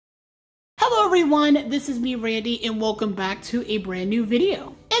Hello everyone, this is me Randy and welcome back to a brand new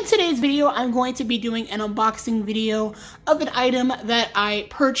video. In today's video, I'm going to be doing an unboxing video of an item that I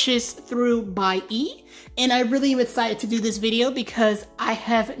purchased through Buyee. And I really am excited to do this video because I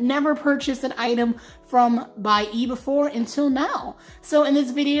have never purchased an item from Buyee before until now. So in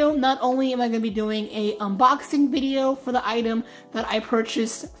this video, not only am I going to be doing a unboxing video for the item that I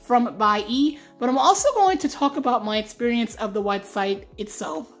purchased from Buyee, but I'm also going to talk about my experience of the website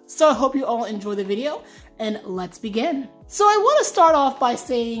itself. So I hope you all enjoy the video and let's begin. So I want to start off by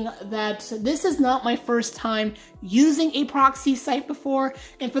saying that this is not my first time using a proxy site before.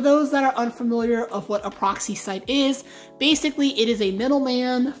 And for those that are unfamiliar of what a proxy site is, basically it is a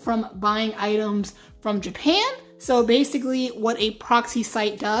middleman from buying items from Japan. So basically what a proxy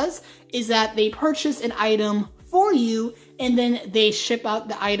site does is that they purchase an item for you and then they ship out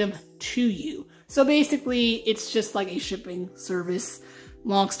the item to you. So basically it's just like a shipping service,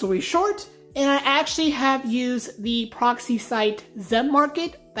 long story short. And I actually have used the proxy site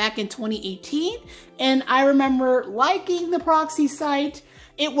ZemMarket back in 2018. And I remember liking the proxy site.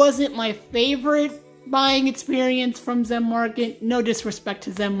 It wasn't my favorite buying experience from ZemMarket. No disrespect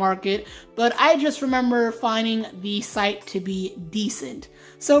to ZemMarket, but I just remember finding the site to be decent.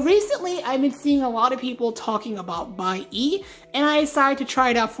 So recently I've been seeing a lot of people talking about Buyee, and I decided to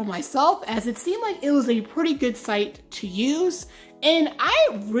try it out for myself as it seemed like it was a pretty good site to use. And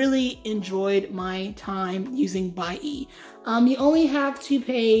I really enjoyed my time using Buyee. You only have to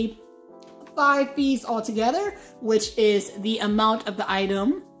pay 5 fees altogether, which is the amount of the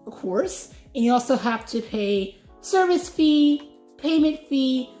item, of course. And you also have to pay service fee, payment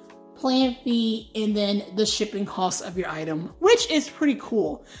fee, plan fee, and then the shipping cost of your item, which is pretty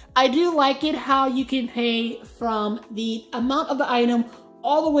cool. I do like it how you can pay from the amount of the item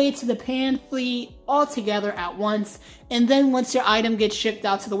all the way to the pan fee all together at once. And then once your item gets shipped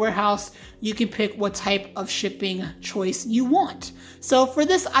out to the warehouse, you can pick what type of shipping choice you want. So for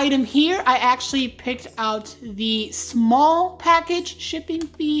this item here, I actually picked out the small package shipping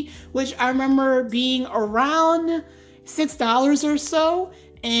fee, which I remember being around $6 or so.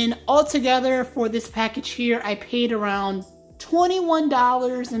 And altogether for this package here, I paid around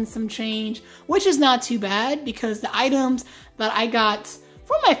 $21 and some change, which is not too bad because the items that I got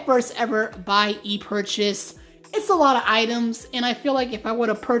for my first ever Buyee purchase, it's a lot of items, and I feel like if I would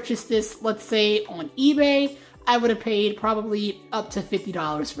have purchased this, let's say on eBay, I would have paid probably up to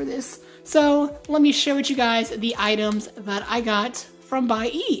 $50 for this. So let me share with you guys the items that I got from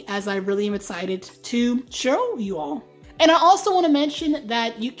Buyee, as I really am excited to show you all. And I also want to mention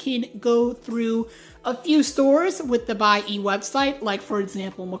that you can go through a few stores with the Buyee website, like for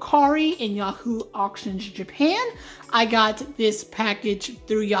example, Mercari and Yahoo Auctions Japan. I got this package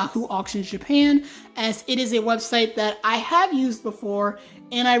through Yahoo Auctions Japan, as it is a website that I have used before,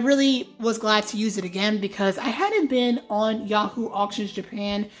 and I really was glad to use it again because I hadn't been on Yahoo Auctions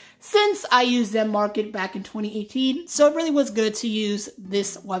Japan since I used ZemMarket back in 2018. So it really was good to use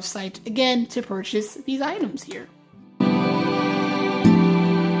this website again to purchase these items here.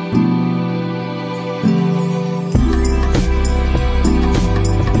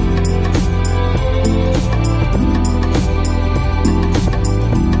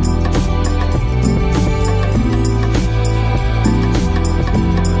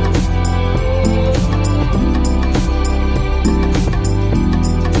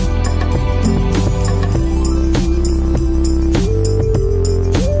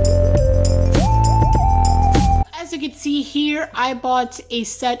 I bought a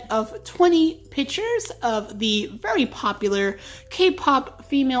set of 20 pictures of the very popular K-pop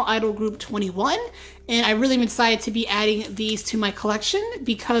female idol group 21, and I really am excited to be adding these to my collection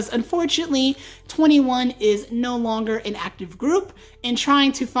because unfortunately 21 is no longer an active group, and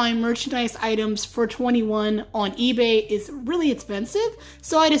trying to find merchandise items for 21 on eBay is really expensive.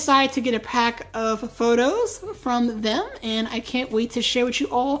 So I decided to get a pack of photos from them, and I can't wait to share with you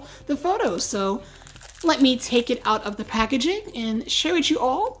all the photos. So let me take it out of the packaging and share with you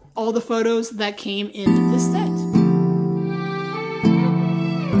all the photos that came in this set.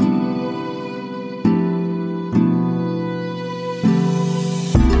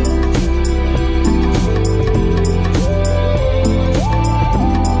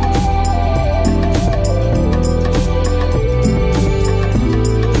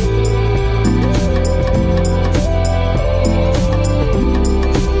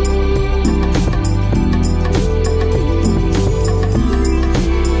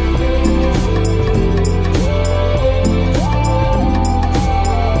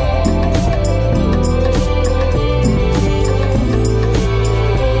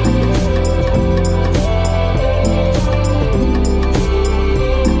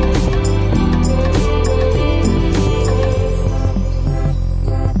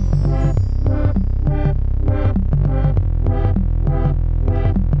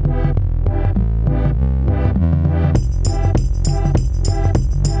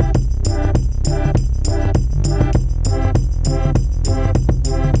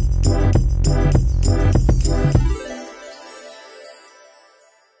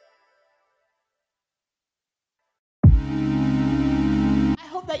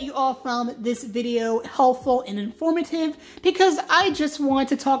 that you all found this video helpful and informative, because I just want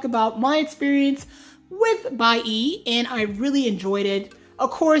to talk about my experience with Buyee, and I really enjoyed it. Of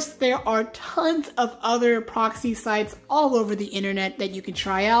course, there are tons of other proxy sites all over the internet that you can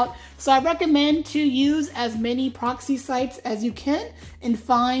try out. So I recommend to use as many proxy sites as you can and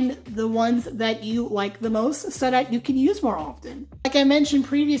find the ones that you like the most so that you can use more often. Like I mentioned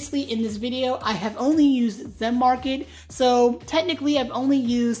previously in this video, I have only used ZenMarket. So technically I've only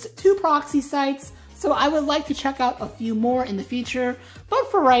used 2 proxy sites. So I would like to check out a few more in the future,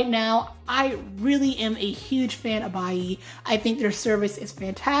 but for right now, I really am a huge fan of Buyee. I think their service is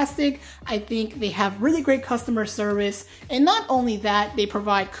fantastic. I think they have really great customer service, and not only that, they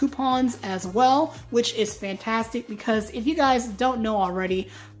provide coupons as well, which is fantastic because if you guys don't know already,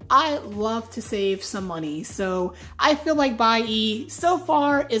 I love to save some money. So I feel like Buyee so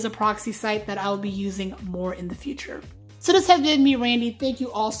far is a proxy site that I'll be using more in the future. So this has been me, Randy. Thank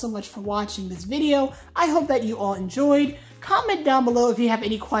you all so much for watching this video. I hope that you all enjoyed. Comment down below if you have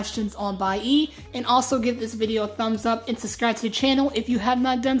any questions on Buyee, and also give this video a thumbs up and subscribe to the channel if you have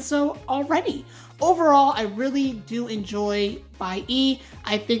not done so already. Overall, I really do enjoy Buyee.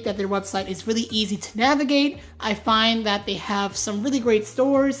 I think that their website is really easy to navigate. I find that they have some really great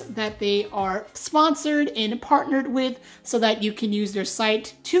stores that they are sponsored and partnered with so that you can use their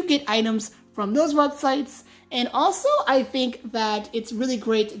site to get items from those websites. And also, I think that it's really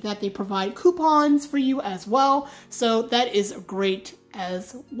great that they provide coupons for you as well. So that is great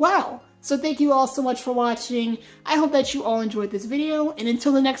as well. So thank you all so much for watching. I hope that you all enjoyed this video. And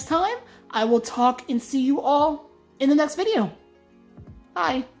until the next time, I will talk and see you all in the next video.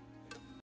 Bye.